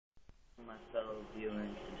my fellow viewers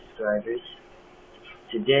and subscribers.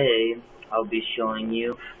 Today, I'll be showing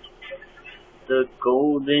you the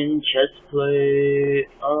golden chest plate.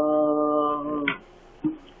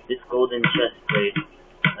 This golden chest plate.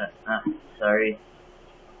 Sorry,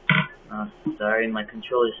 my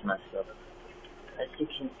controller's messed up. As you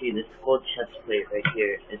can see, this gold chest plate right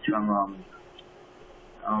here is from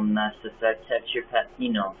Mass Effect texture pack,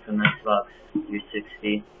 from Xbox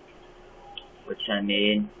 360, which I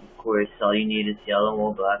made. Of course, all you need is yellow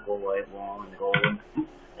wall, black wall, white wall, and gold,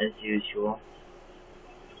 as usual.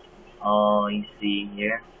 All you see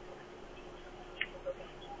here.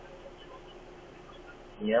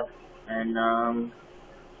 Yep, and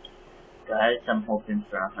guys, I'm hoping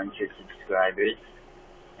for 100 subscribers,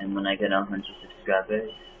 and when I get 100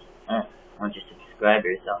 subscribers, I'll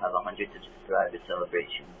have 100 subscriber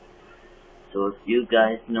celebration. So if you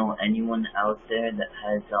guys know anyone out there that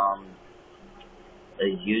has a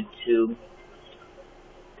YouTube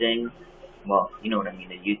thing, well, you know what I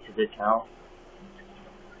mean, a YouTube account,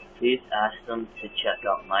 please ask them to check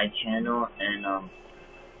out my channel and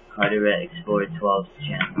Carteret Explorer 12's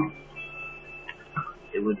channel.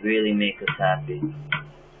 It would really make us happy.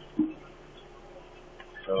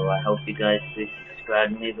 So I hope you guys please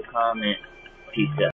subscribe and leave a comment. Peace out.